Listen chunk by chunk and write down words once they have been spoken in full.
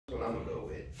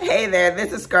Hey there,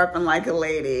 this is Scarping Like a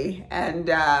Lady, and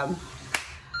I'm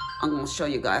gonna show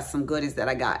you guys some goodies that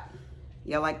I got.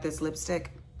 Y'all like this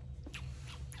lipstick?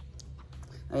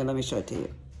 Hey, let me show it to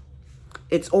you.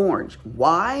 It's orange.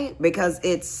 Why? Because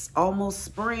it's almost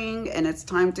spring and it's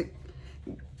time to,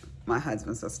 my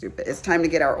husband's so stupid. It's time to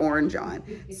get our orange on.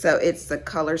 So it's the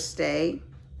color Stay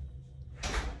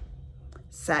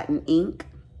Satin Ink.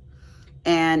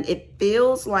 And it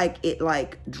feels like it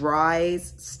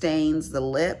dries, stains the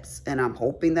lips. And I'm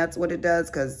hoping that's what it does,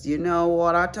 because you know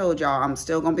what I told y'all, I'm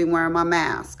still gonna be wearing my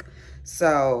mask.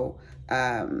 So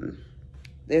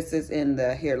this is in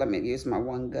the, here, let me use my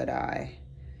one good eye.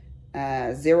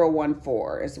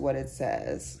 014 is what it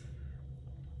says.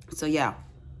 So yeah.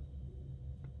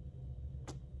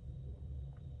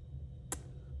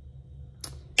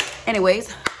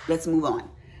 Anyways, let's move on.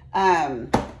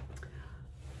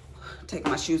 Take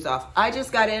my shoes off. I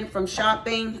just got in from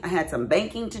shopping. I had some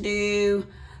banking to do,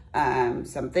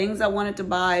 some things I wanted to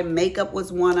buy. Makeup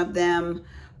was one of them,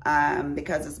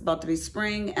 because it's about to be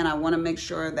spring and I want to make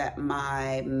sure that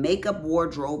my makeup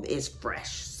wardrobe is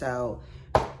fresh. So,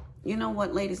 you know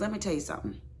what, ladies, let me tell you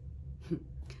something.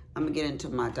 I'm gonna get into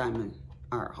my diamond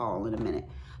art haul in a minute.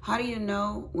 How do you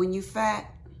know when you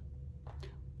fat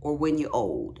or when you're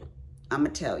old? I'm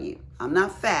gonna tell you. I'm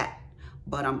not fat,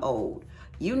 but I'm old.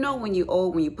 You know when you're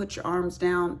old, when you put your arms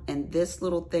down and this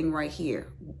little thing right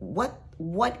here.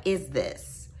 What is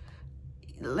this?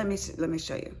 Let me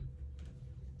show you.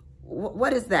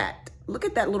 What is that? Look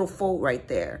at that little fold right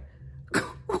there.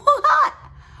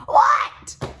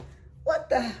 What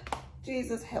the?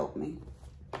 Jesus help me.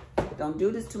 Don't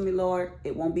do this to me, Lord.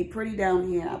 It won't be pretty down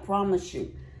here, I promise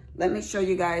you. Let me show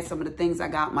you guys some of the things I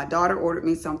got. My daughter ordered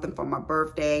me something for my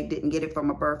birthday. Didn't get it for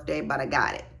my birthday, but I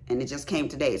got it. And it just came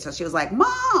today. So she was like,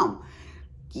 Mom,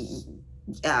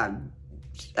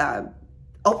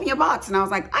 open your box. And I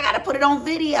was like, I got to put it on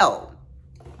video.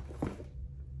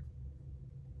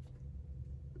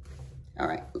 All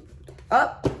right.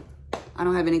 Up. I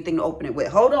don't have anything to open it with.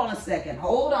 Hold on a second.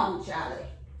 Hold on, Charlie.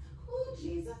 Oh,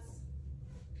 Jesus.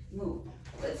 Move.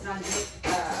 Let's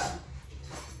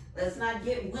not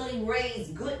get Willie Ray's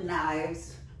good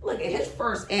knives. Look at his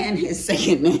first and his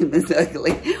second name is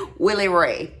ugly. Willie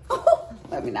Ray.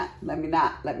 Let me,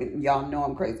 y'all know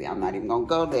I'm crazy. I'm not even gonna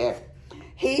go there.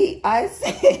 I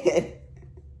said,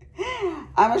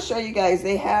 I'm gonna show you guys,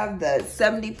 they have the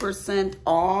 70%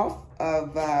 off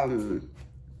of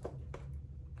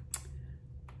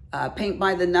paint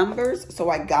by the numbers.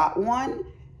 So I got one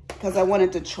because I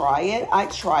wanted to try it. I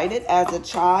tried it as a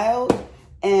child.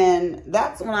 And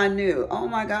that's when I knew, oh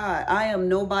my God, I am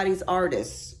nobody's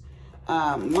artist.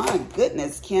 My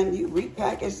goodness, Kim, you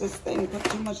repackaged this thing, put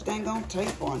too much dang on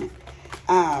tape on it.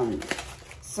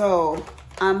 So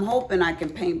I'm hoping I can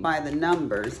paint by the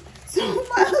numbers. So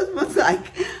my husband's like,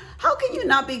 how can you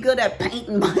not be good at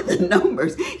painting by the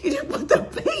numbers? You just put the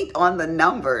paint on the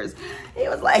numbers. He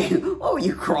was like, oh,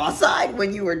 you cross-eyed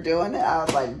when you were doing it? I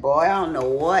was like, boy, I don't know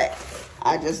what.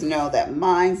 I just know that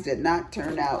mine did not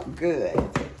turn out good.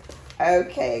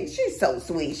 Okay, she's so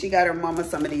sweet. She got her mama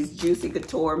some of these Juicy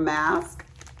Couture masks.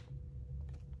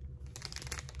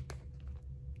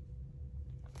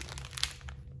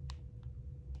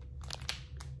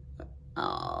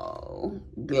 Oh,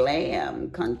 Glam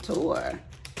Contour.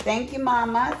 Thank you,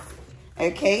 mamas.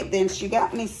 Okay, then she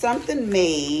got me something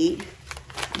made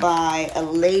by a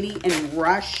lady in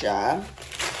Russia.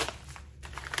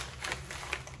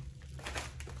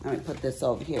 Let me put this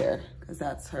over here because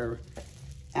that's her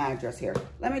address here.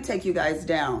 Let me take you guys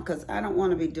down because I don't want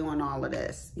to be doing all of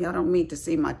this. Y'all don't need to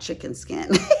see my chicken skin.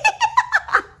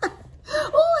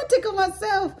 Oh, I tickled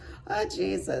myself. Oh,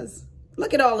 Jesus.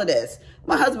 Look at all of this.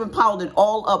 My husband piled it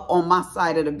all up on my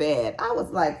side of the bed. I was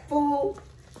like, fool.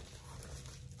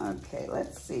 Okay,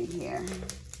 let's see here.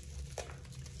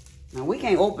 Now, we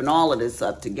can't open all of this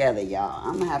up together, y'all.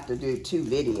 I'm going to have to do 2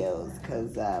 videos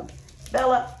because,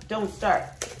 Bella, don't start.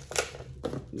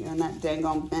 You're on that dang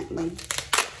on Bentley.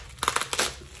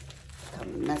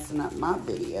 Come messing up my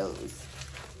videos.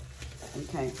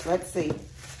 Okay, let's see.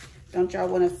 Don't y'all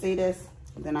want to see this?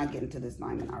 Then I'll get into this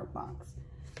diamond art box.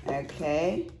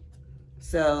 Okay,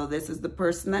 so this is the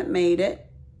person that made it.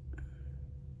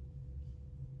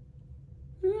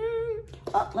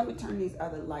 Oh, let me turn these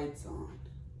other lights on.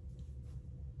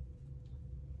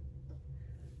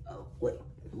 Oh,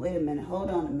 wait a minute. Hold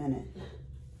on a minute.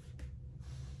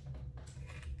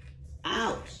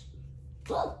 Ouch.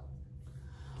 Oh.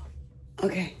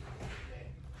 Okay.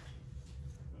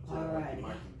 All righty.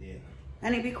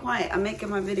 Honey, be quiet. I'm making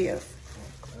my videos.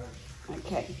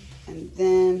 Okay. And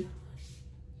then,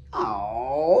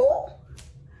 oh,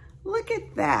 look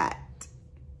at that.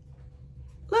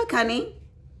 look, honey.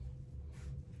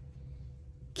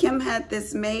 Kim had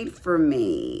this made for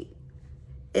me.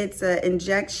 It's an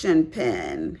injection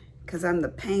pen because I'm the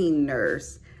pain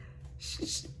nurse.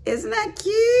 Isn't that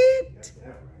cute?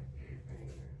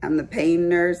 I'm the pain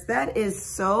nurse. That is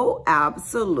so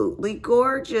absolutely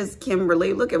gorgeous,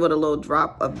 Kimberly. Look at what a little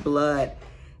drop of blood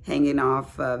hanging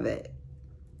off of it.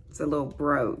 It's a little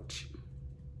brooch.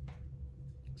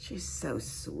 She's so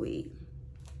sweet.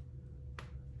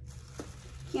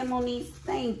 Kimberly,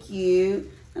 thank you.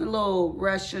 And a little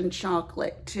Russian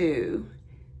chocolate too.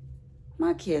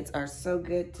 My kids are so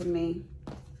good to me.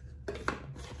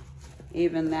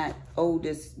 Even that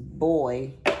oldest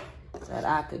boy that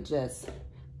I could just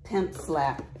pimp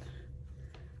slap.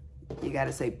 You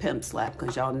gotta say pimp slap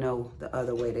because y'all know the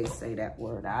other way they say that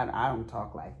word. I don't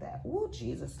talk like that. Oh,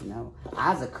 Jesus, no.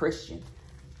 I was a Christian,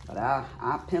 but I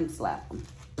pimp slap them.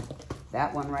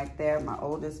 That one right there, my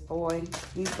oldest boy,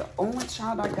 he's the only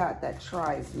child I got that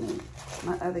tries me.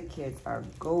 My other kids are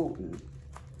golden.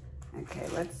 Okay,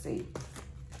 let's see.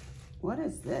 What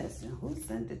is this? Who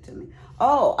sent it to me?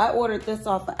 Oh, I ordered this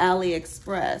off of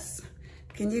AliExpress.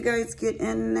 Can you guys get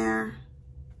in there?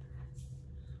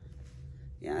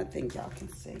 Yeah, I think y'all can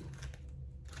see.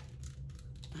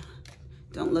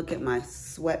 Don't look at my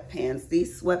sweatpants.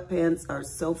 These sweatpants are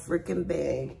so freaking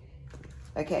big.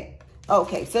 Okay.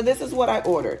 Okay, so this is what I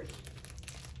ordered.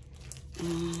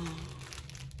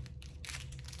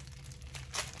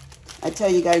 I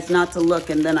tell you guys not to look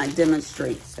and then I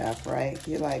demonstrate stuff, right?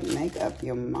 You're like, make up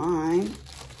your mind.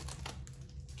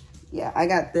 Yeah, I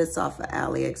got this off of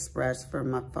AliExpress for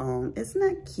my phone. Isn't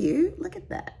that cute? Look at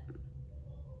that.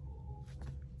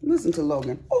 Listen to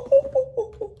Logan.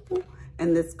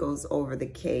 And this goes over the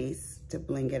case to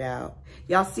bling it out.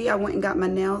 Y'all see I went and got my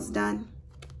nails done?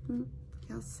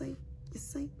 Y'all see? You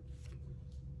see?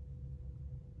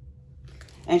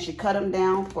 And she cut them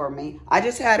down for me. I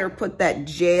just had her put that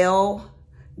gel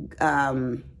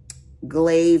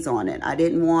glaze on it. I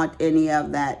didn't want any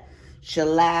of that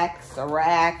shellac,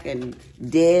 Serac, and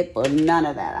dip or none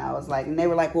of that. I was like, and they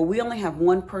were like, well, we only have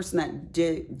one person that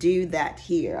do that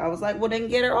here. I was like, well, then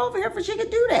get her over here for she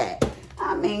could do that.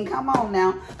 I mean, come on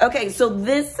now. Okay, so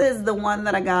this is the one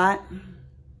that I got.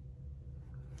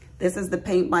 This is the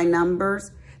Paint by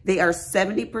Numbers. They are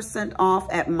 70%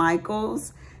 off at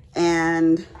Michael's.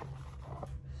 And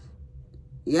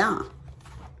yeah.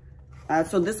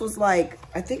 So this was like,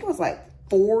 I think it was like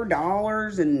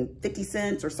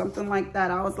 $4.50 or something like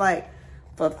that. I was like,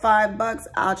 for $5,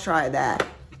 I'll try that.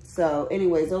 So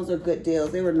anyways, those are good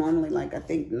deals. They were normally like, I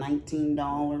think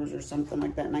 $19 or something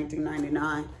like that,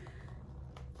 $19.99.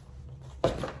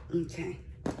 Okay.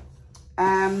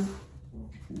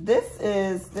 This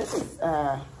is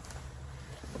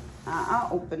I'll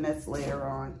open this later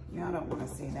on. Y'all don't want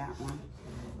to see that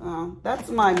one. That's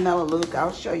my Melaleuca.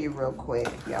 I'll show you real quick.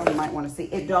 Y'all might want to see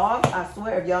it. Dog, I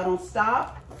swear, if y'all don't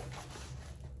stop.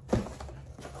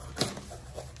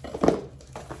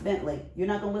 Bentley, you're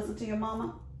not going to listen to your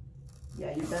mama?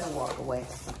 Yeah, you better walk away.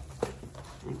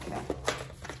 Okay.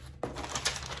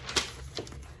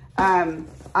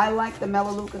 I like the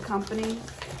Melaleuca company.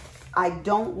 I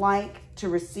don't like to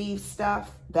receive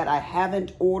stuff that I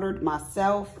haven't ordered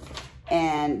myself,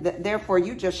 and therefore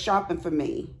you just shopping for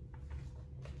me.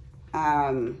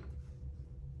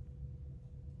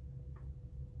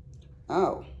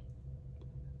 Oh,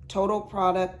 total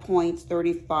product points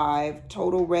 35,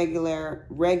 total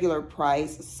regular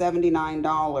price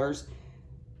 $79,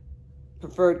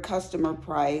 preferred customer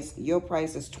price, your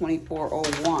price is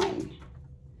 $24.01.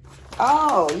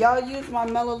 Oh, y'all use my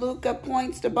Melaleuca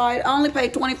points to buy it. I only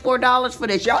paid $24 for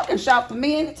this. Y'all can shop for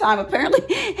me anytime.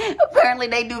 Apparently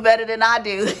they do better than I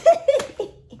do.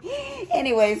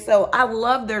 Anyway, so I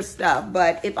love their stuff.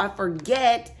 But if I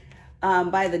forget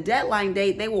by the deadline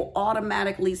date, they will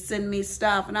automatically send me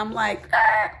stuff. And I'm like,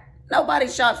 nobody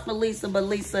shops for Lisa but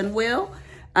Lisa and Will.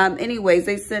 Anyways,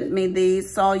 they sent me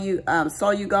these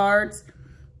Soluguards.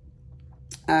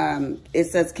 It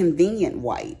says convenient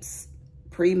wipes.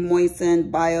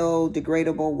 Pre-moistened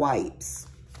biodegradable wipes.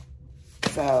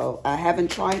 So I haven't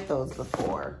tried those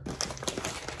before.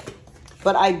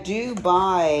 But I do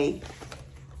buy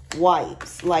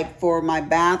wipes like for my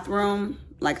bathroom.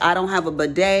 Like I don't have a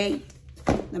bidet.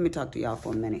 Let me talk to y'all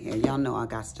for a minute here. Y'all know I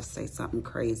got to say something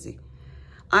crazy.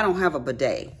 I don't have a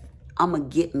bidet. I'm gonna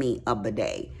get me a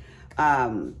bidet.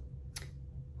 But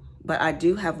I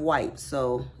do have wipes.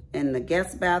 So in the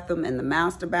guest bathroom, in the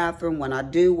master bathroom, when I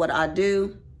do what I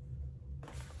do,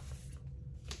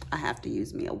 I have to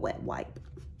use me a wet wipe.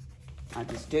 I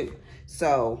just do.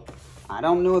 So I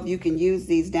don't know if you can use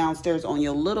these downstairs on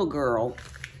your little girl.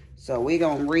 So we're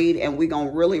going to read, and we're going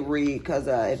to really read, because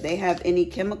if they have any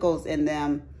chemicals in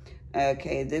them,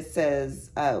 okay, this says,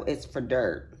 oh, it's for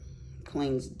dirt.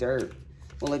 Cleans dirt.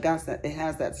 Well, it has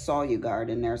that Soluguard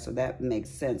in there, so that makes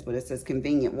sense. But it says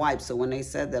convenient wipes. So when they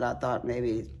said that, I thought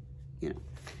maybe, you know.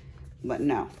 But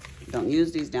no, don't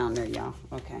use these down there, y'all.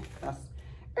 Okay,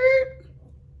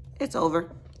 it's over.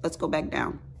 Let's go back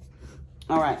down.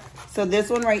 All right, so this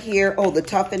one right here, oh, the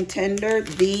Tough and Tender.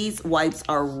 These wipes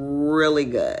are really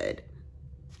good.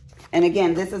 And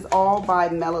again, this is all by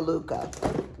Melaleuca.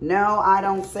 No, I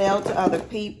don't sell to other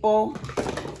people.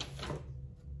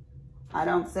 I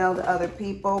don't sell to other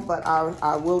people, but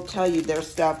I will tell you their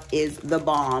stuff is the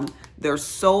bomb. Their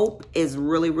soap is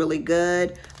really, really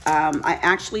good. I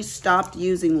actually stopped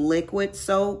using liquid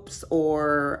soaps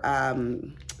or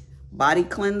body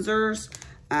cleansers.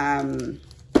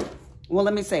 Well,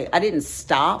 let me say, I didn't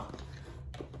stop.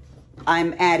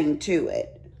 I'm adding to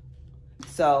it.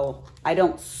 So I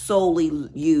don't solely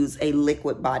use a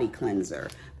liquid body cleanser.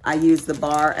 I use the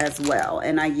bar as well.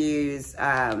 And I use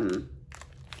a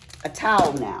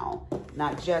towel now,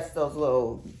 not just those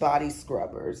little body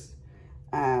scrubbers.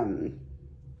 Some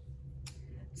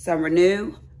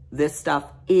Renew, this stuff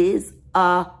is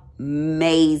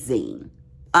amazing.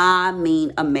 I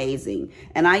mean, amazing.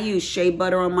 And I use shea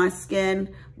butter on my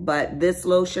skin, but this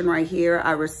lotion right here,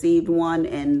 I received one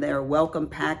in their welcome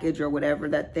package or whatever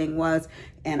that thing was.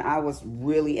 And I was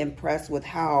really impressed with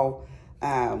how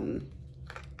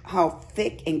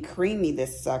thick and creamy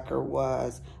this sucker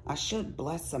was. I should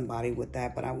bless somebody with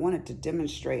that, but I wanted to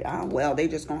demonstrate. Oh, well, they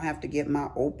just gonna have to get my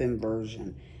open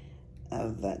version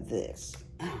of this.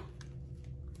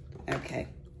 Okay.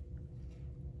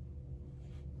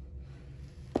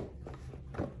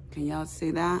 Can y'all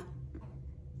see that?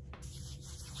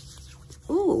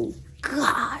 Ooh,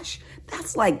 gosh.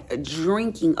 That's like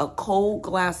drinking a cold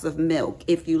glass of milk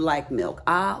if you like milk.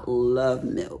 I love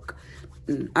milk.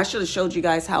 I should have showed you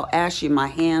guys how ashy my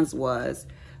hands was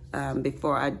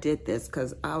before I did this,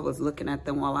 because I was looking at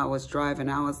them while I was driving.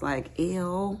 I was like,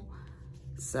 ew.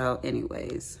 So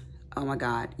anyways, oh my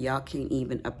God, y'all can't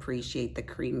even appreciate the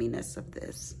creaminess of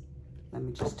this. Let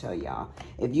me just tell y'all,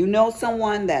 if you know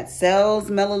someone that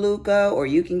sells Melaleuca, or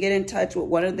you can get in touch with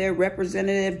one of their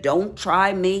representatives, don't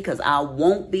try me, because I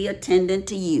won't be attendant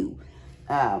to you.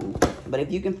 But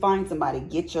if you can find somebody,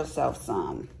 get yourself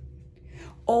some.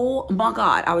 Oh my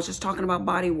God, I was just talking about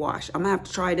body wash. I'm gonna have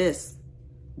to try this.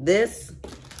 This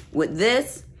with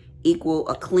this equal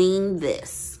a clean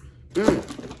this.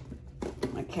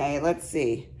 Okay, let's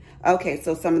see. Okay,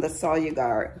 so some of the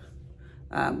Soluguard.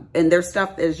 And their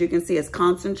stuff, as you can see, is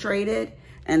concentrated.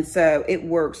 And so it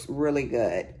works really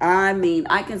good. I mean,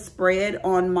 I can spray it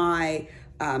on my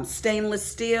stainless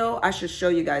steel. I should show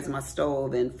you guys my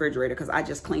stove and refrigerator, because I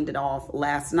just cleaned it off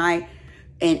last night.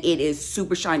 And it is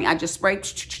super shiny. I just spray,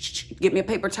 get me a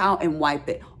paper towel and wipe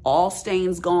it. All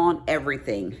stains gone,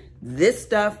 everything. This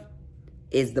stuff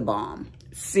is the bomb.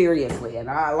 Seriously. And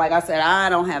like I said, I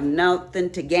don't have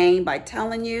nothing to gain by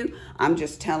telling you. I'm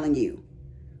just telling you,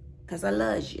 because I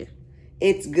love you.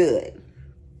 It's good.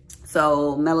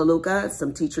 So Melaleuca,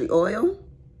 some tea tree oil.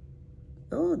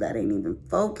 Oh, that ain't even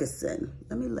focusing.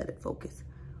 Let me let it focus.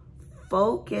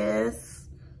 Focus.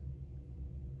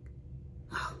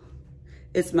 Oh,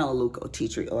 it's Melaleuca tea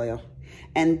tree oil.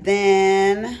 And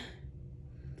then,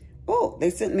 oh, they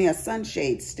sent me a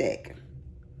sunshade stick.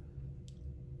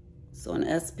 So an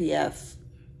SPF.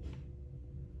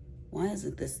 Why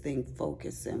isn't this thing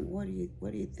focusing? What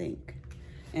do you think?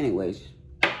 Anyways,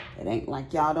 it ain't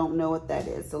like y'all don't know what that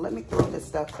is. So let me throw this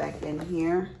stuff back in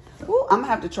here. Ooh, I'm gonna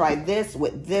have to try this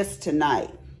with this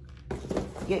tonight.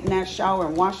 Get in that shower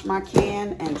and wash my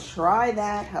can and try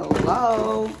that.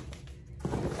 Hello.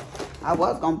 I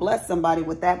was gonna bless somebody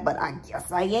with that, but I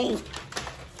guess I ain't.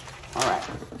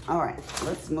 All right,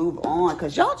 let's move on,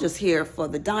 because y'all just here for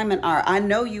the diamond art. I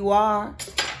know you are.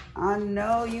 I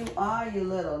know you are, you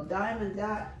little diamond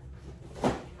dot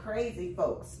crazy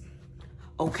folks.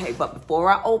 Okay, but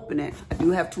before I open it, I do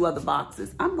have 2 other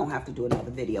boxes. I'm gonna have to do another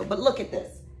video, but look at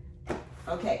this.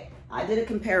 Okay, I did a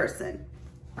comparison.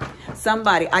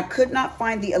 I could not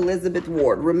find the Elizabeth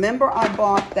Ward. Remember I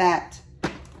bought that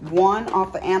one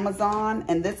off of Amazon,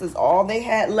 and this is all they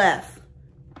had left.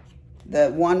 The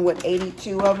one with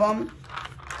 82 of them,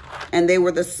 and they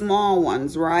were the small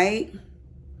ones, right?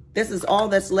 This is all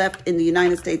that's left in the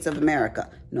United States of America.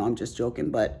 No, I'm just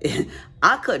joking, but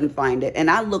I couldn't find it.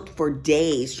 And I looked for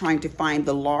days trying to find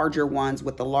the larger ones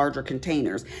with the larger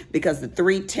containers, because the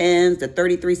 310s, the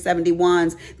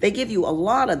 3371s, they give you a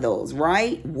lot of those,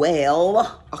 right?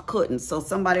 Well, I couldn't. So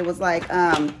somebody was like,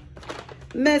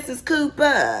 Mrs.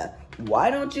 Cooper,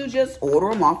 why don't you just order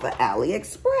them off of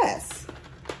AliExpress?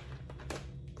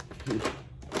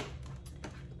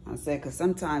 I said, because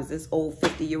sometimes this old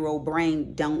 50-year-old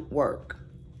brain don't work.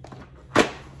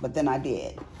 But then I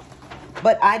did.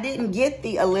 But I didn't get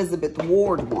the Elizabeth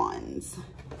Ward ones.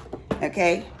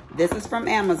 Okay, this is from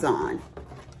Amazon.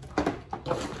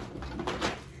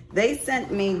 They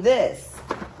sent me this.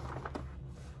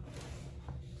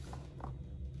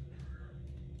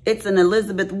 It's an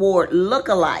Elizabeth Ward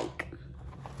look-alike.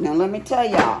 Now, let me tell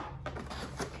y'all.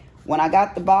 When I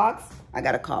got the box, I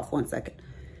got a cough, 1 second.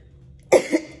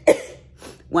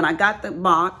 When I got the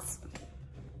box,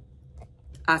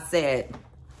 I said,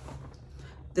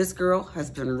 this girl has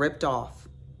been ripped off.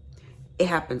 It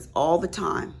happens all the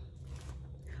time.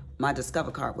 My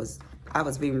Discover card I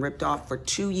was being ripped off for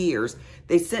 2 years.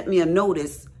 They sent me a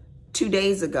notice 2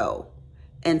 days ago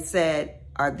and said,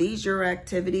 are these your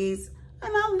activities?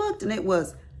 And I looked and it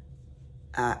was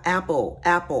Apple.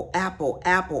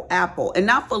 And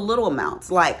not for little amounts,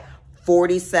 like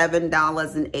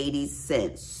 $47.80,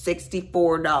 $64,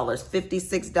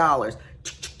 $56.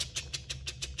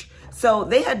 So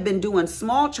they had been doing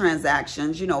small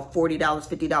transactions, you know, $40,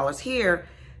 $50 here,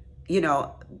 you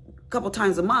know, a couple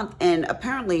times a month. And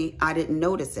apparently I didn't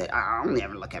notice it. I'll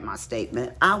never look at my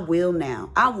statement. I will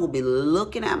now. I will be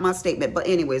looking at my statement. But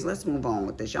anyways, let's move on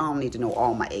with this. Y'all don't need to know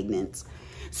all my ignorance.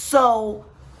 So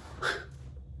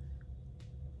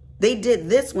they did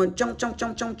this one, jump,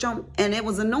 and it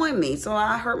was annoying me. So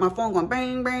I heard my phone going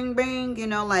bang, bang, bang, you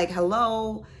know, like,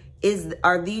 hello,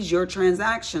 are these your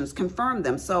transactions? Confirm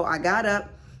them. So I got up,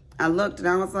 I looked, and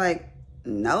I was like,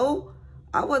 no,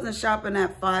 I wasn't shopping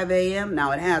at 5 a.m.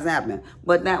 Now, it has happened,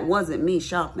 but that wasn't me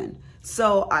shopping.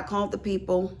 So I called the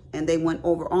people, and they went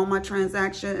over all my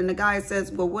transactions, and the guy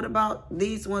says, well, what about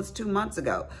these ones 2 months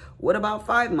ago? What about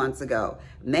 5 months ago?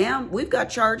 Ma'am, we've got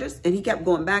charges, and he kept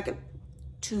going back.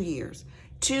 2 years.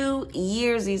 2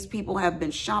 years these people have been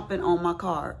shopping on my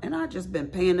card, and I just been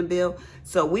paying the bill.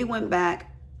 So we went back.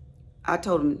 I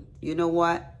told him, you know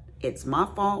what? It's my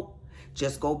fault.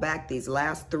 Just go back these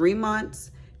last 3 months,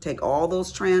 take all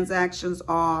those transactions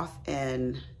off,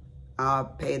 and I'll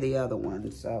pay the other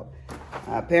ones. So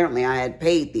apparently I had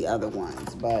paid the other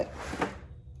ones, but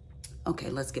okay,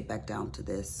 let's get back down to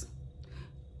this.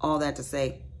 All that to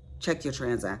say, check your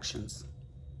transactions.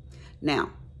 Now,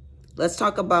 let's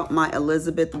talk about my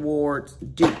Elizabeth Ward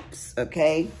dupes,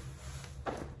 okay?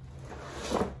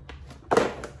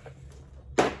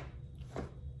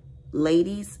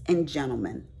 Ladies and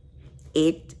gentlemen,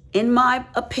 in my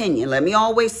opinion, let me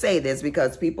always say this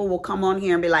because people will come on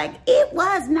here and be like, it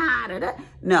was not.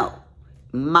 No,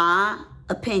 my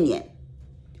opinion,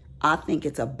 I think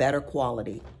it's a better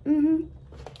quality.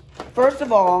 First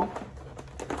of all,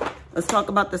 let's talk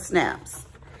about the snaps.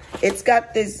 It's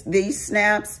got these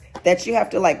snaps that you have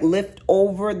to like lift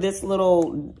over this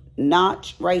little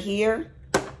notch right here.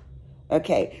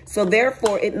 Okay, so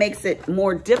therefore it makes it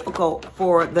more difficult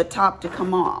for the top to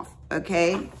come off,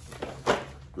 okay?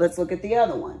 Let's look at the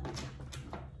other one.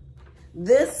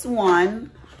 This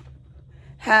one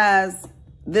has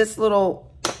this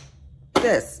little,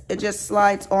 it just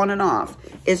slides on and off.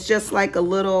 It's just like a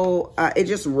little, it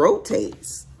just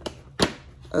rotates,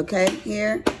 okay,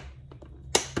 here.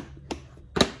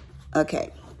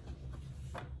 Okay,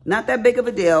 not that big of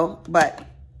a deal, but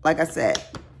like I said,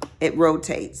 it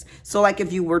rotates. So like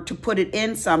if you were to put it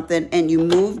in something and you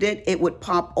moved it, it would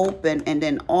pop open and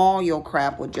then all your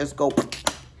crap would just go.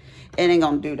 It ain't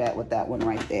gonna do that with that one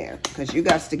right there because you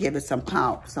got to give it some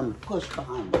power, some push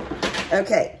behind it.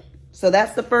 Okay, so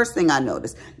that's the first thing I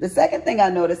noticed. The second thing I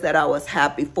noticed that I was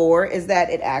happy for is that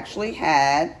it actually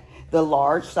had the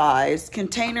large size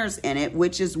containers in it,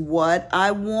 which is what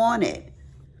I wanted.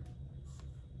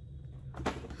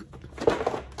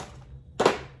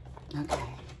 Okay.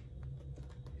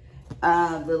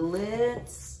 The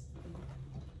lids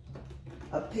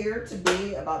appear to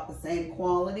be about the same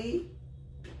quality.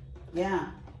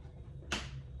 Yeah.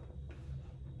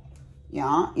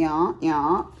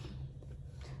 Yeah.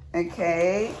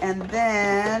 Okay, and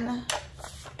then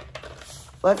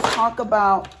let's talk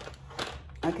about,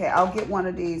 okay, I'll get one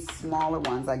of these smaller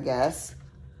ones, I guess,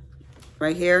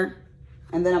 right here.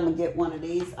 And then I'm gonna get one of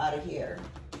these out of here.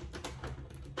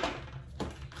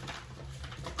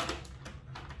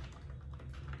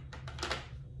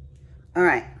 All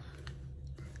right,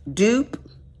 dupe,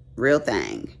 real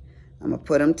thing. I'm gonna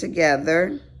put them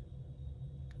together.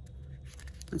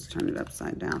 Let's turn it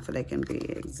upside down so they can be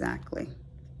exactly.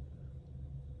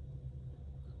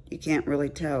 You can't really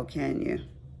tell, can you?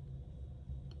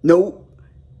 Nope.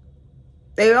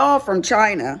 They're all from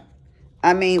China.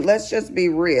 I mean, let's just be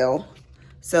real.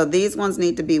 So these ones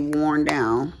need to be worn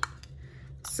down.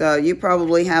 So you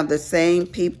probably have the same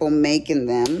people making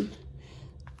them.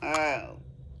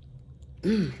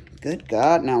 Good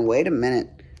God, now wait a minute.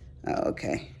 Oh,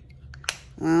 okay.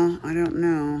 Well, I don't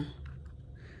know.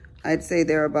 I'd say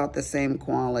they're about the same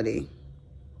quality.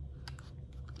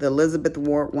 The Elizabeth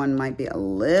Wart one might be a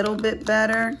little bit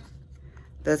better.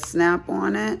 The snap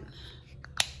on it.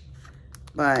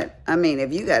 But, I mean,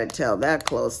 if you got to tell that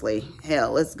closely,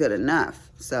 hell, it's good enough.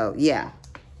 So, yeah.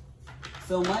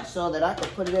 So much so that I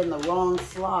could put it in the wrong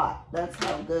slot. That's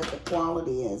how good the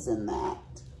quality is in that.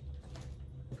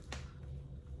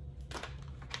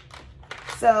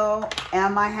 So,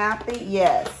 am I happy?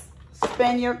 Yes.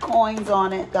 Spend your coins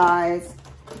on it, guys.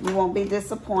 You won't be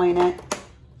disappointed.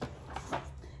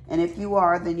 And if you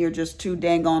are, then you're just too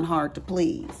dang on hard to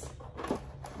please.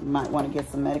 You might want to get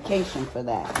some medication for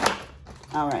that.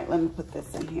 All right, let me put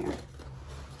this in here.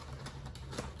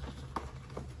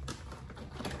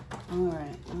 All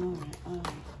right, all right, all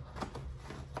right.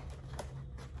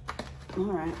 All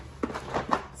right.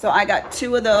 So I got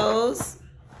 2 of those.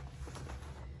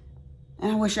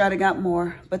 And I wish I'd have got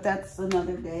more, but that's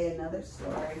another day, another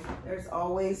story. There's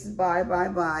always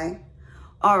buy.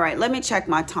 All right, let me check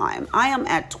my time. I am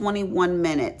at 21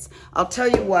 minutes. I'll tell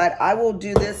you what, I will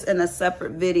do this in a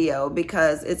separate video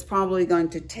because it's probably going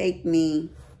to take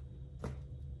me,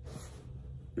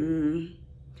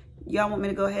 y'all want me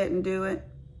to go ahead and do it?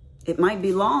 It might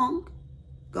be long.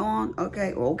 Go on,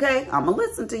 okay, I'm gonna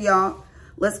listen to y'all.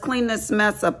 Let's clean this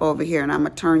mess up over here and I'm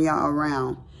gonna turn y'all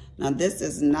around. Now, this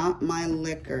is not my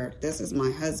liquor. This is my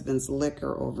husband's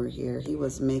liquor over here. He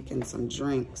was making some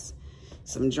drinks.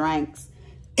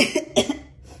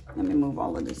 Let me move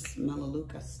all of this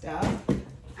Melaleuca stuff.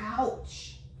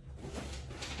 Ouch.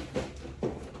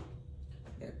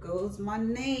 There goes my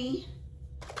knee.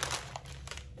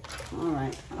 All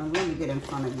right, let me get in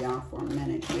front of y'all for a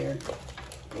minute here.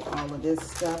 Get all of this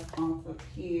stuff off of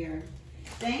here.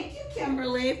 Thank you,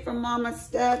 Kimberly, for Mama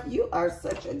Stuff. You are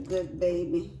such a good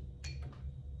baby.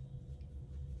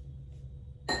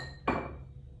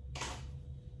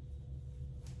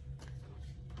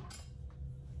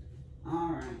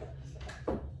 All right.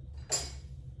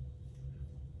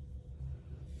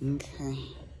 Okay.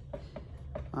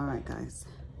 All right, guys.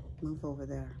 Move over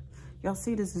there. Y'all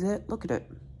see this zit? Look at it.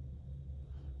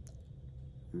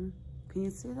 Can you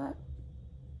see that?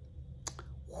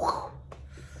 Whew.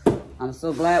 I'm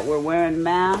so glad we're wearing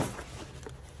masks.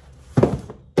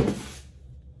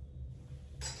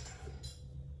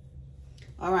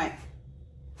 All right.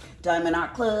 Diamond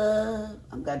Art Club.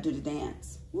 I'm gonna do the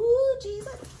dance. Woo,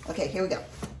 Jesus. Okay, here we go.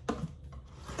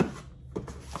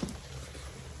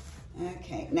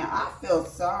 Okay, now I feel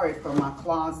sorry for my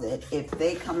closet if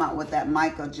they come out with that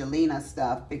Michael Jelena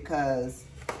stuff because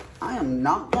I am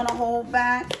not gonna hold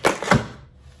back.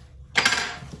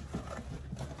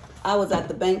 I was at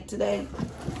the bank today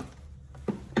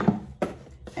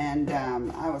and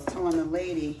I was telling the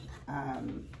lady I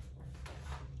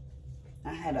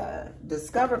had a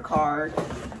Discover card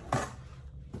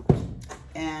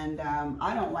and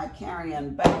I don't like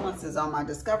carrying balances on my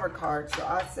Discover card, so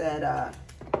I said,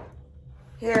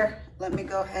 here, let me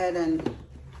go ahead and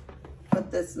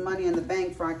put this money in the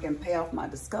bank so I can pay off my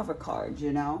Discover card,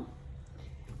 you know?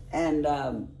 And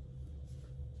the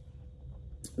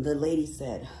lady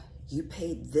said, you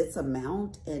paid this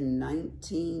amount in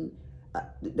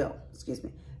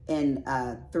in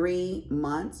 3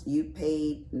 months, you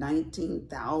paid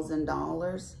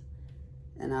 $19,000.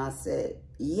 And I said,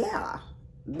 yeah,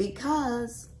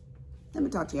 because, let me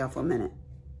talk to y'all for a minute.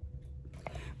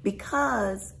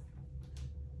 Because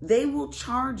they will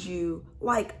charge you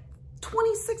like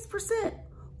 26%,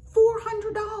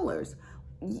 $400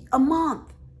 a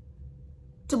month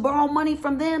to borrow money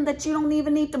from them that you don't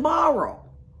even need to borrow.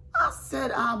 I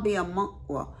said I'll be a month.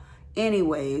 Well,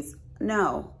 anyways,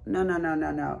 no.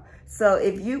 So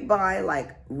if you buy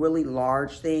like really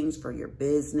large things for your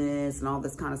business and all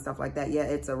this kind of stuff like that, yeah,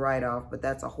 it's a write-off, but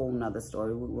that's a whole nother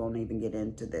story. We won't even get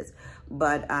into this.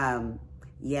 But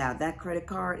yeah, that credit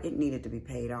card, it needed to be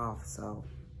paid off, so.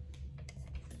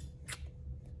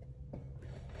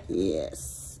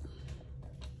 Yes.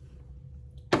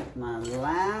 My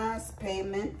last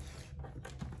payment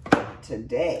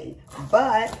today.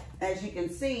 But as you can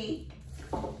see,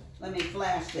 let me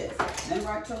flash this.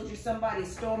 Remember I told you somebody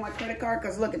stole my credit card?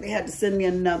 Because look, they had to send me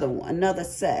another one, another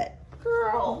set.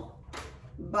 Girl,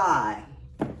 bye.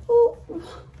 Who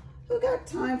got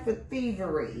time for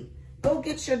thievery? Go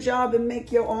get your job and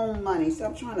make your own money.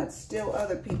 Stop trying to steal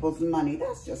other people's money.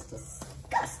 That's just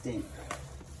disgusting.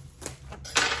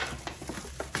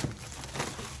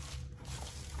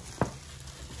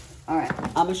 All right.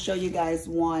 I'm going to show you guys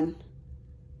one.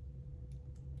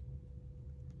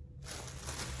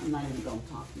 I'm not even going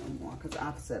to talk no more because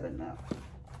I've said enough.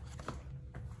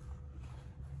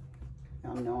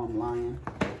 Y'all know I'm lying.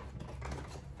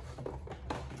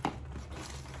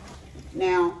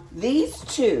 Now, these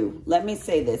two, let me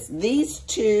say this. These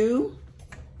two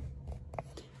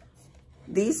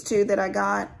that I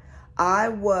got, I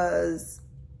was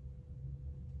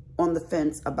on the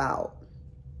fence about.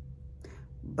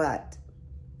 But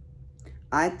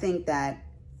I think that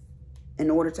in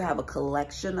order to have a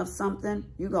collection of something,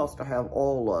 you got to have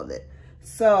all of it.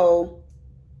 So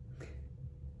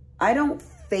I don't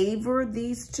favor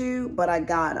these two, but I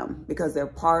got them because they're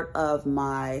part of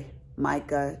my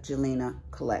Mica Jelena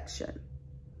collection.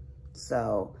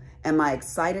 So am I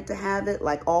excited to have it?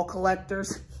 Like all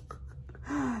collectors,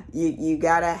 you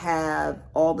gotta have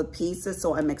all the pieces.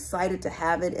 So I'm excited to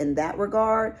have it in that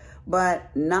regard, but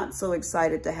not so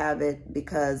excited to have it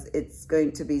because it's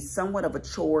going to be somewhat of a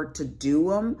chore to do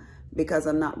them because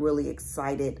I'm not really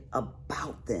excited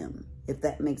about them, if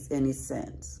that makes any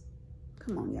sense.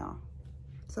 Come on, y'all.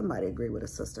 Somebody agree with a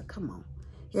sister. Come on.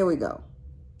 Here we go.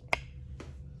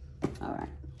 All right.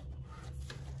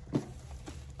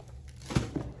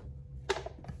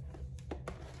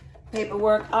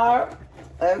 Paperwork art.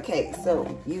 Okay,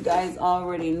 so you guys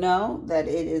already know that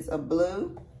it is a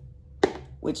blue,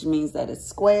 which means that it's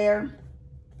square.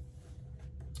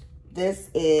 This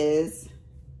is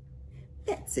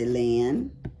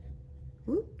Betsylynn.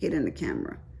 Whoop, get in the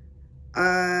camera.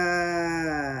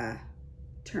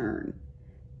 Turn.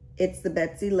 It's the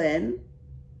Betsylynn.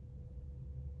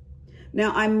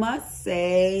 Now, I must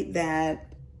say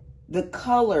that the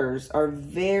colors are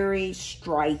very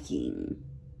striking.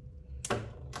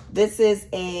 This is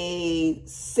a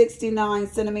 69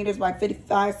 centimeters by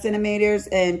 55 centimeters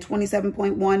and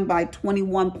 27.1 by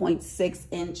 21.6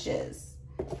 inches.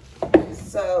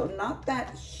 So not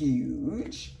that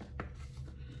huge.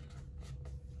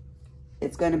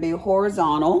 It's going to be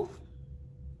horizontal.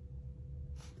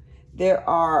 There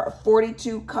are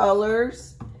 42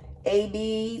 colors.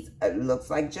 ABs, it looks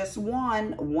like just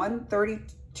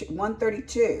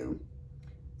 132.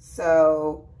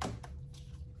 So,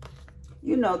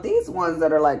 you know, these ones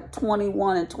that are like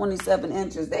 21 and 27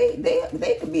 inches,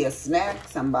 they could be a snack,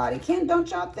 somebody. Don't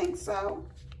y'all think so?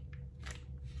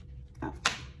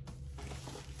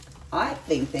 I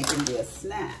think they can be a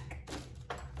snack.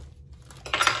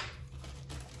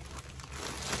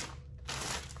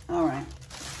 All right.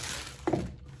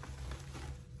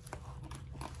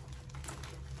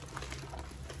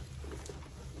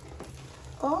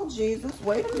 Oh, Jesus,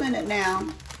 wait a minute now.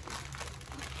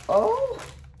 Oh,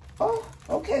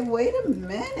 okay, wait a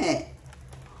minute.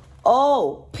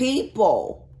 Oh,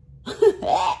 people.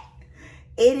 It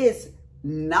is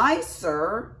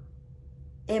nicer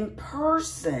in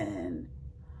person.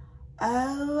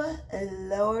 Oh,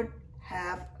 Lord,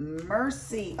 have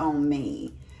mercy on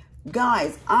me.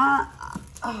 Guys, I'm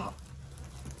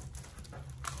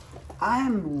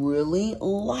really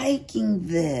liking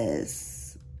this.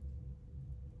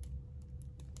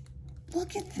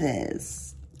 Look at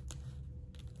this.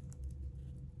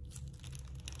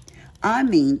 I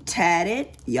mean, tatted.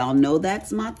 Y'all know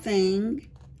that's my thing.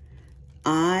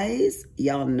 Eyes.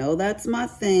 Y'all know that's my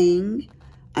thing.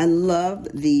 I love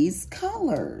these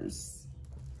colors.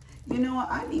 You know what?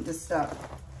 I need to stop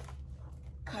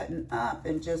cutting up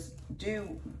and just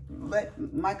let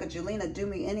Mica Jelena do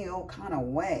me any old kind of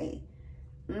way.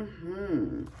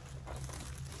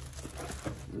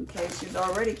 Okay, she's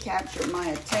already captured my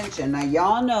attention. Now,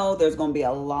 y'all know there's going to be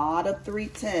a lot of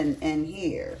 310 in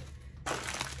here.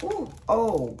 Ooh,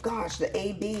 oh, gosh, the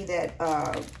AB that,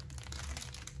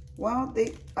 well,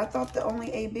 I thought the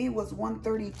only AB was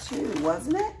 132,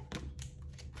 wasn't it?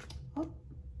 Oh,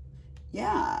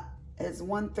 yeah, it's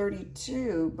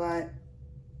 132, but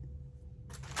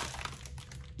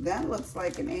that looks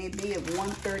like an AB of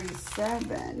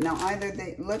 137. Now,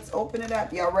 let's open it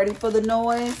up. Y'all ready for the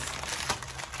noise?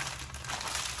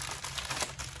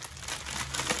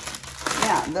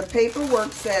 Yeah, the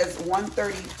paperwork says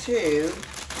 132,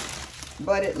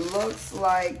 but it looks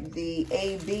like the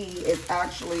AB is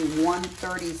actually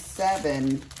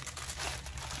 137.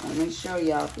 Let me show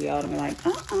y'all for y'all to be like,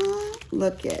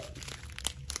 look it.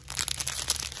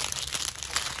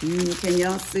 Can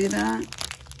y'all see that?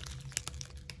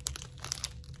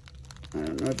 I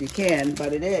don't know if you can,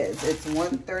 but it is. It's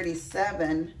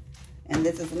 137, and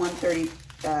this is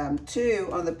 132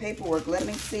 on the paperwork. Let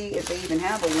me see if they even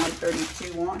have a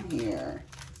 132 on here.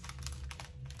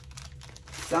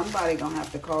 Somebody gonna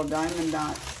have to call Diamond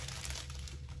Dots.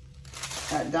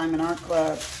 Diamond Art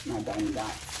Club, not Diamond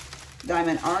Dots.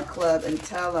 Diamond Art Club and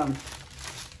tell them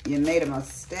you made a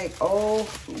mistake. Oh,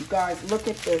 guys, look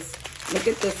at this. Look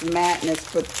at this madness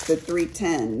for the 3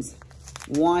 10s.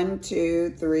 1,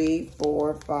 2, 3,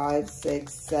 4, 5,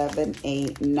 6, 7,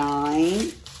 8,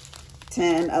 9,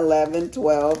 10, 11,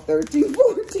 12, 13,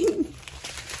 14.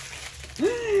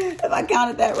 If I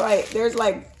counted that right, there's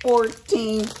like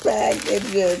 14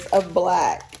 packages of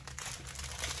black.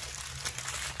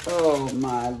 Oh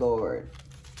my Lord.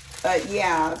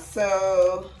 Yeah,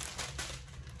 so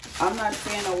I'm not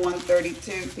seeing a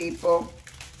 132, people.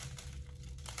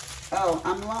 Oh,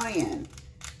 I'm lying.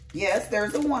 Yes,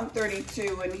 there's a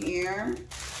 132 in here.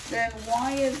 Then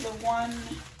why is the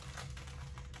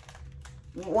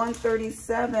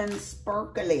 137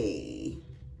 sparkly?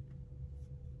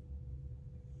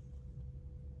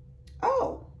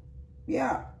 Oh,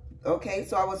 yeah. Okay,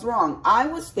 so I was wrong. I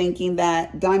was thinking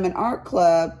that Diamond Art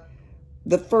Club,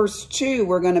 the first 2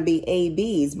 were going to be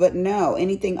ABs, but no,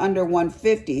 anything under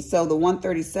 150. So the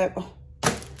 137, oh,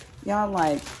 y'all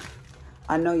like,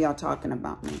 I know y'all talking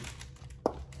about me.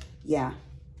 Yeah.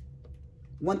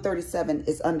 137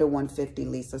 is under 150,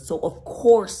 Lisa. So of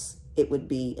course it would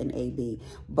be an AB.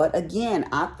 But again,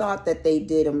 I thought that they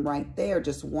did them right there,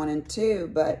 just 1 and 2,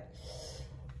 but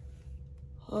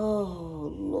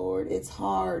oh, Lord, it's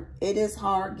hard. It is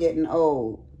hard getting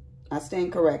old. I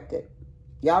stand corrected.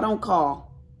 Y'all don't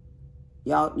call.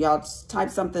 Y'all type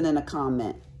something in a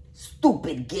comment.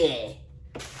 Stupid gay.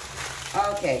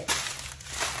 Okay.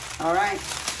 All right.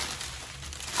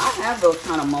 I have those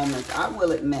kind of moments, I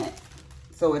will admit.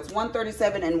 So it's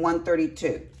 137 and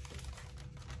 132.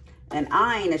 And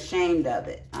I ain't ashamed of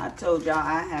it. I told y'all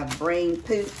I have brain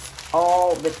poops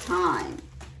all the time.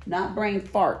 Not brain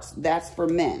farts, that's for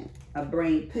men. A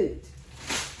brain poot.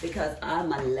 Because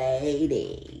I'm a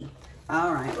lady.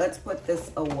 All right, let's put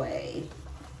this away.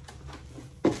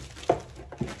 All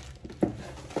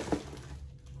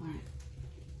right.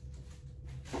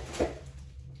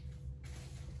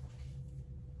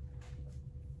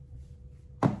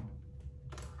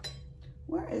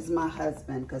 Where is my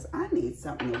husband? Because I need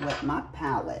something to wet my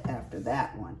palate after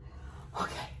that one.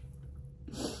 Okay.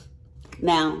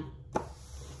 Now,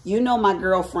 you know my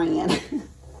girlfriend.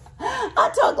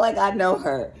 I talk like I know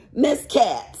her. Miss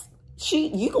Katz.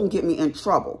 You gonna get me in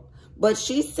trouble. But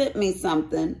she sent me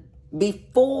something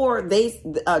before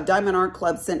Diamond Art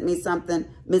Club sent me something.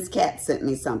 Miss Katz sent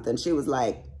me something. She was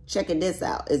like, checking this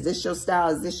out. Is this your style?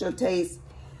 Is this your taste?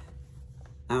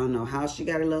 I don't know how she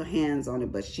got her little hands on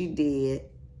it, but she did.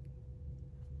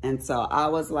 And so I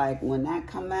was like, when that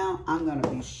come out, I'm gonna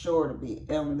be sure to be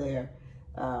in there.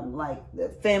 Like the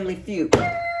Family Feud.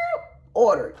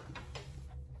 Ordered.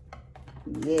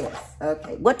 Yes.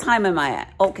 Okay. What time am I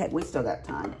at? Okay, we still got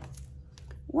time.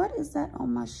 What is that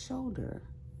on my shoulder?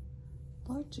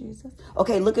 Lord Jesus.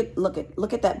 Okay, look at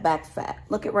that back fat.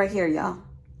 Look at right here, y'all.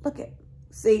 Look at.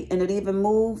 See, and it even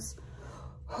moves.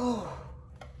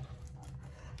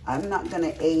 I'm not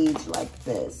gonna age like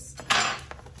this.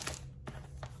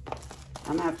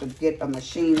 I'm gonna have to get a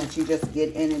machine that you just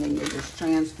get in it and you just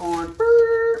transform.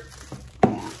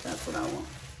 Yeah, that's what I want.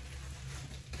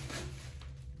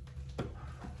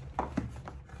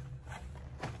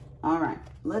 All right,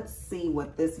 let's see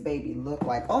what this baby looked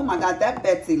like. Oh my God, that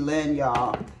Betsylynn,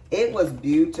 y'all. It was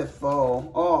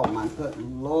beautiful. Oh my good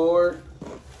Lord.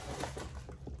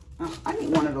 Oh, I need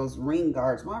one of those ring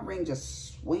guards. My ring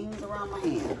just swings around my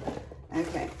hand.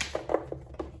 Okay.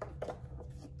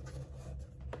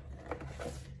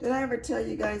 Did I ever tell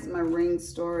you guys my ring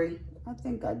story? I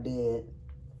think I did.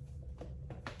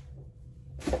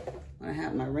 When I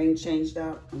had my ring changed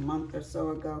out a month or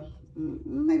so ago.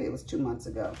 Maybe it was 2 months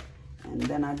ago. And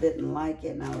then I didn't like it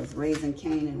and I was raising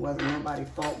Cain and it wasn't nobody's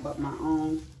fault but my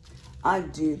own. I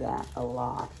do that a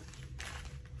lot.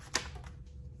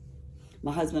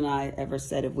 My husband and I ever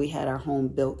said if we had our home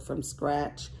built from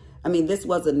scratch. I mean, this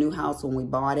was a new house when we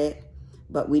bought it,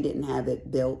 but we didn't have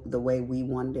it built the way we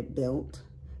wanted it built.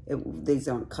 These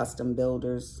aren't custom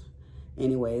builders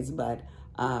anyways, but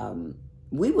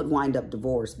we would wind up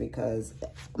divorced because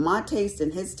my taste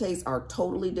and his taste are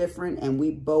totally different and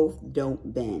we both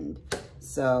don't bend.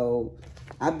 So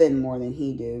I bend more than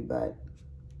he do, but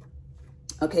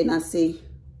okay, now see,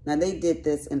 now they did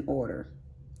this in order.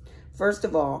 First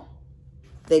of all,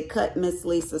 they cut Miss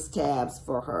Lisa's tabs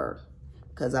for her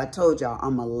because I told y'all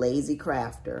I'm a lazy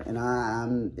crafter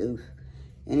and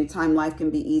anytime life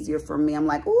can be easier for me, I'm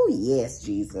like, oh yes,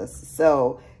 Jesus.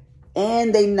 So,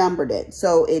 and they numbered it.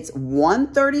 So it's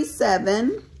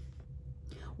 137,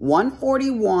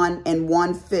 141, and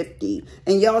 150.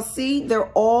 And y'all see,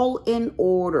 they're all in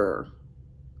order.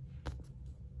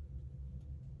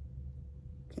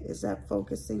 Okay, is that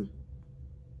focusing?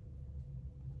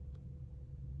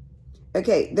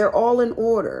 Okay, they're all in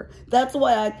order. That's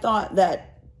why I thought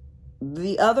that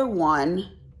the other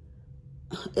one,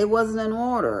 it wasn't in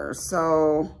order.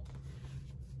 So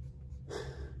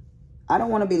I don't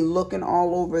want to be looking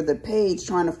all over the page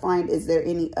trying to find, is there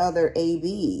any other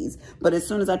ABs? But as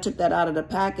soon as I took that out of the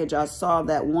package, I saw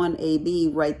that one AB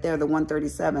right there, the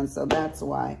 137. So that's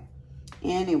why.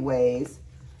 Anyways,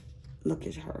 look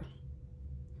at her.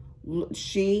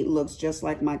 She looks just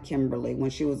like my Kimberly. When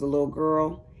she was a little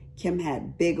girl, Kim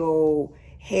had big old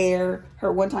hair.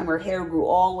 One time her hair grew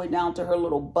all the way down to her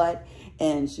little butt,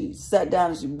 and she sat down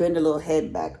and she bent her little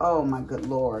head back. Oh my good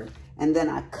Lord. And then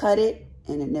I cut it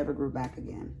and it never grew back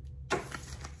again.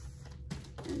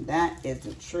 And that is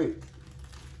the truth.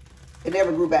 It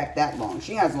never grew back that long.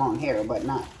 She has long hair, but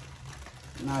not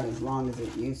as long as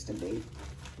it used to be.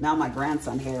 Now my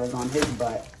grandson hair is on his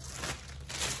butt.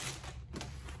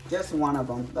 Just one of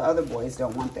them. The other boys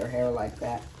don't want their hair like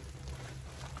that.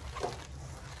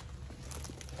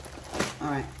 All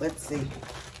right, let's see.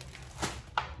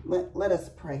 Let us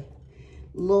pray.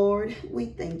 Lord, we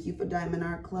thank you for Diamond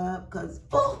Art Club because,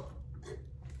 oh,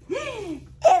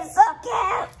 it's so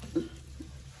cute.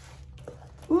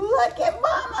 Look at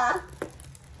Mama.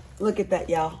 Look at that,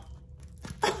 y'all.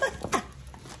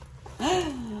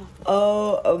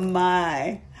 Oh,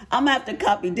 my. I'm going to have to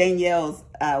copy Danielle's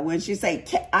when she say,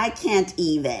 I can't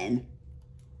even.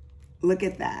 Look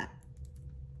at that.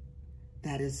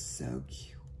 That is so cute.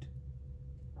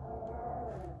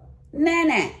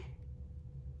 Nana,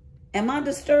 am I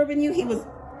disturbing you? He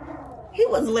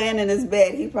was laying in his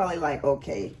bed. He probably like,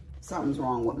 okay, something's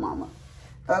wrong with Mama.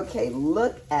 Okay,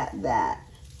 look at that.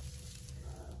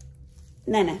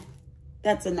 Nana,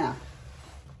 that's enough.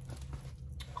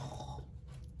 Oh,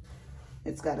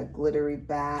 it's got a glittery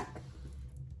back.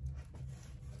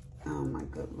 Oh my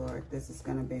good Lord, this is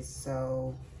gonna be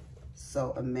so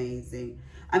amazing.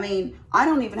 I mean, I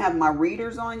don't even have my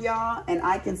readers on, y'all, and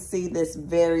I can see this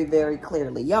very, very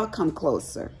clearly. Y'all come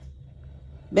closer.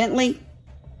 Bentley,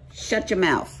 shut your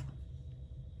mouth.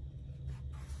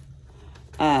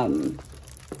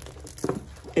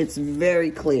 It's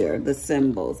very clear, the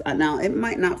symbols. Now, it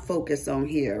might not focus on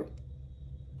here.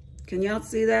 Can y'all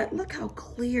see that? Look how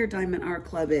clear Diamond Art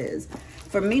Club is.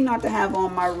 For me not to have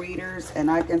on my readers,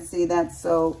 and I can see that,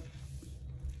 so,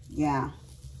 yeah.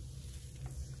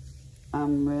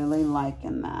 I'm really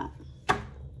liking that.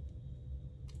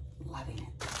 Loving it.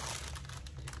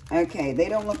 Okay, they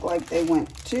don't look like they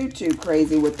went too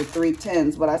crazy with the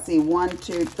 310s, but I see 1,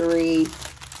 2, 3,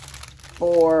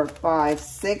 4, 5,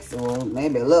 6, or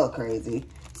maybe a little crazy.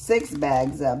 6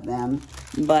 bags of them,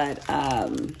 but y'all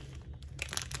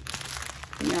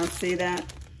see that?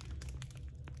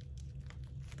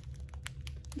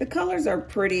 The colors are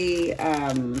pretty,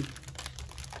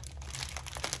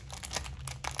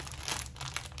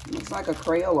 looks like a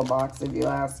Crayola box, if you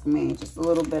ask me. Just a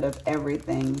little bit of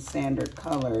everything, standard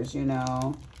colors, you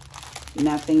know.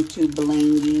 Nothing too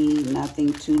blingy,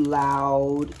 nothing too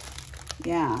loud.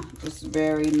 Yeah, just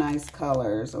very nice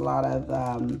colors. A lot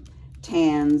of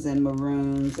tans and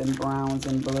maroons and browns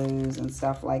and blues and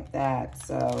stuff like that.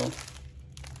 So,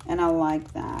 and I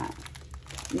like that.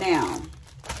 Now,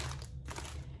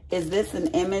 is this an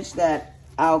image that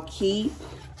I'll keep?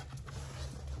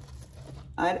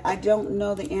 I don't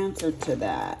know the answer to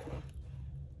that.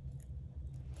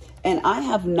 And I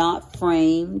have not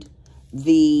framed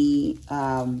the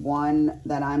one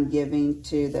that I'm giving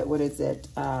to the, what is it,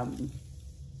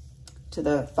 to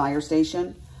the fire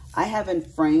station. I haven't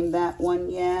framed that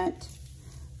one yet.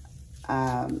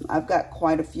 I've got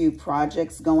quite a few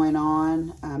projects going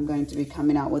on. I'm going to be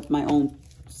coming out with my own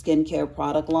skincare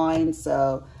product line.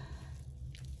 So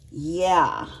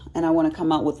yeah, and I want to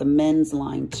come out with a men's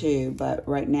line too, but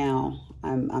right now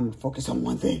I'm focused on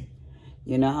one thing.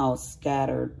 You know how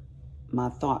scattered my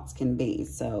thoughts can be.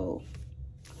 So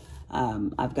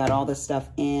I've got all the stuff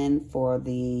in for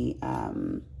the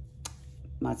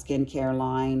my skincare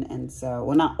line, and so,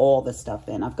 well, not all the stuff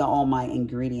in. I've got all my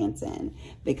ingredients in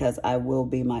because I will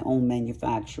be my own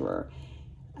manufacturer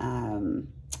in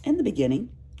the beginning.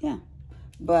 Yeah,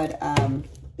 but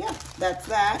yeah, that's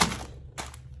that.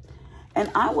 And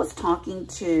I was talking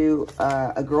to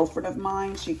a girlfriend of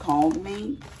mine. She called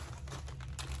me,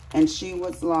 and she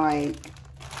was like,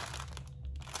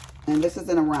 and this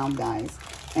isn't around, guys,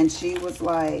 and she was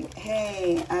like,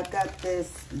 hey, I've got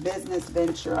this business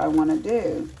venture I want to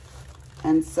do.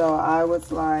 And so I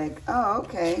was like, oh,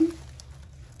 okay.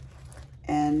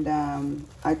 And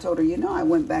I told her, you know, I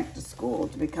went back to school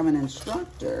to become an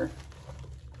instructor,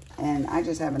 and I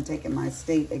just haven't taken my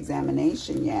state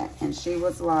examination yet. And she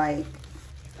was like,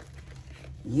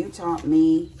 you taught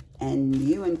me and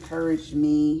you encouraged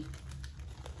me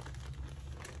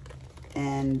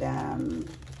And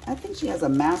I think she has a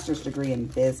master's degree in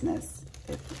business,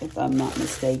 if I'm not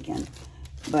mistaken.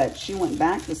 But she went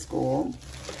back to school,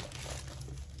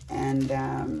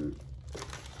 and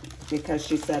because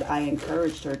she said I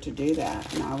encouraged her to do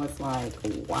that. And I was like,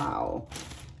 wow.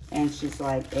 And she's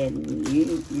like, and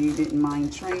you didn't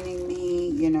mind training me,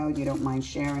 you know, you don't mind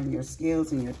sharing your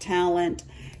skills and your talent.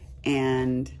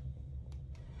 And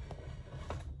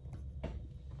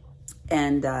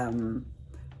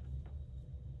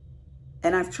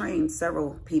I've trained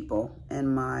several people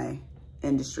in my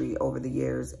industry over the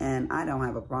years, and I don't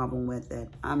have a problem with it.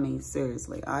 I mean,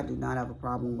 seriously, I do not have a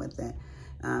problem with it.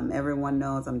 Everyone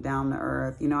knows I'm down to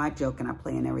earth. You know, I joke and I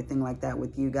play and everything like that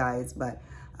with you guys, but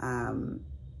I'm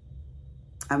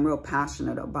real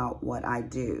passionate about what I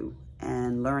do,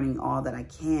 and learning all that I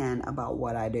can about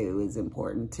what I do is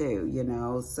important too, you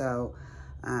know? So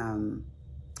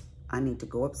I need to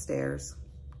go upstairs.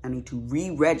 I need to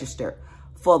re-register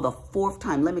for the 4th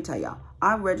time. Let me tell y'all,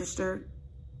 I registered.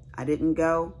 I didn't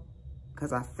go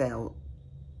because I failed.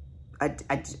 I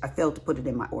failed to put it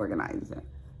in my organizer,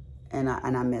 and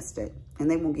I missed it. And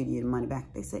they won't give you the money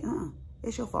back. They say,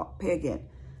 it's your fault. Pay again.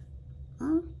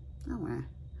 No way.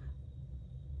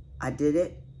 I did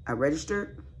it. I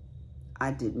registered.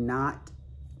 I did not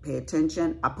pay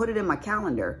attention. I put it in my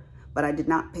calendar, but I did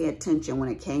not pay attention when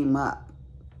it came up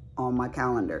on my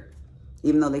calendar,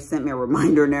 even though they sent me a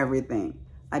reminder and everything.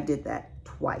 I did that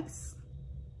twice.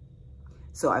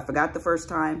 So I forgot the first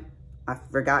time. I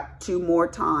forgot 2 more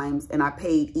times, and I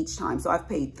paid each time. So I've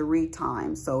paid 3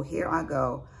 times. So here I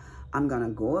go. I'm going to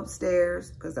go upstairs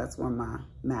because that's where my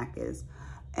Mac is.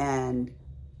 And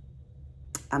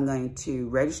I'm going to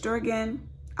register again.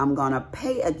 I'm going to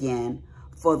pay again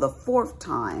for the 4th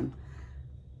time.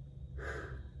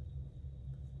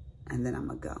 And then I'm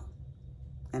going to go.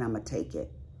 And I'm going to take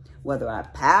it. Whether I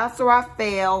pass or I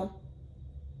fail.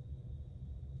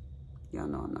 Y'all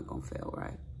know I'm not going to fail,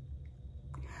 right?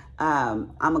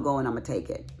 I'm going to go and I'm going to take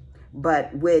it.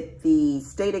 But with the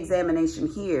state examination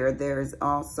here, there's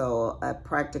also a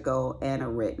practical and a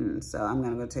written. So I'm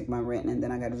going to go take my written, and then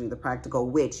I got to do the practical,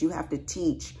 which you have to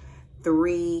teach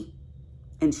 3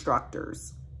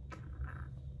 instructors.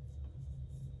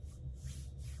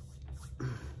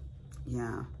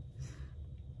 Yeah.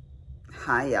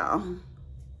 Hi, y'all.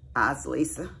 I's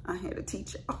Lisa. I'm here to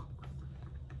teach y'all.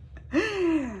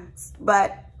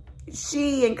 But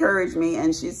she encouraged me,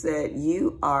 and she said,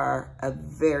 you are a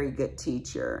very good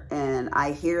teacher. And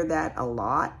I hear that a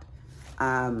lot.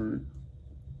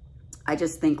 I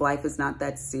just think life is not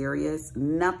that serious.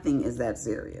 Nothing is that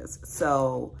serious.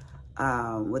 So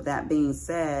with that being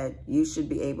said, you should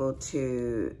be able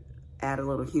to add a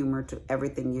little humor to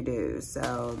everything you do.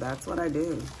 So that's what I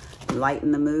do.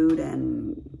 Lighten the mood.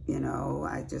 And, you know,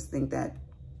 I just think that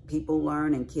people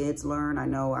learn and kids learn. I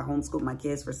know I homeschooled my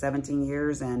kids for 17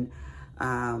 years, and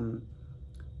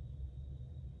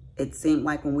it seemed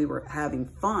like when we were having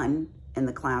fun in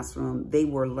the classroom, they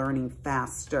were learning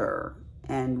faster.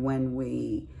 And when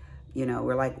we, you know,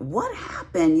 we're like, what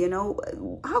happened? You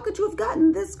know, how could you have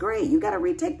gotten this grade? You got to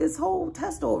retake this whole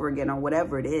test over again, or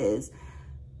whatever it is.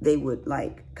 They would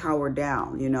like cower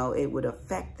down, you know, it would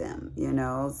affect them, you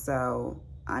know? So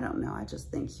I don't know. I just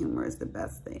think humor is the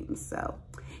best thing. So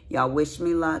y'all wish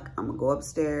me luck. I'm gonna go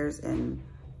upstairs and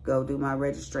go do my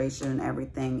registration and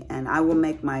everything. And I will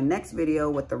make my next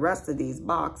video with the rest of these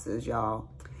boxes, y'all.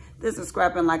 This is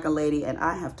Scrapping Like a Lady, and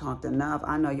I have talked enough.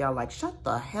 I know y'all like, shut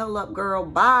the hell up, girl.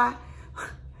 Bye.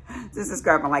 This is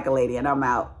Scrapping Like a Lady, and I'm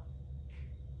out.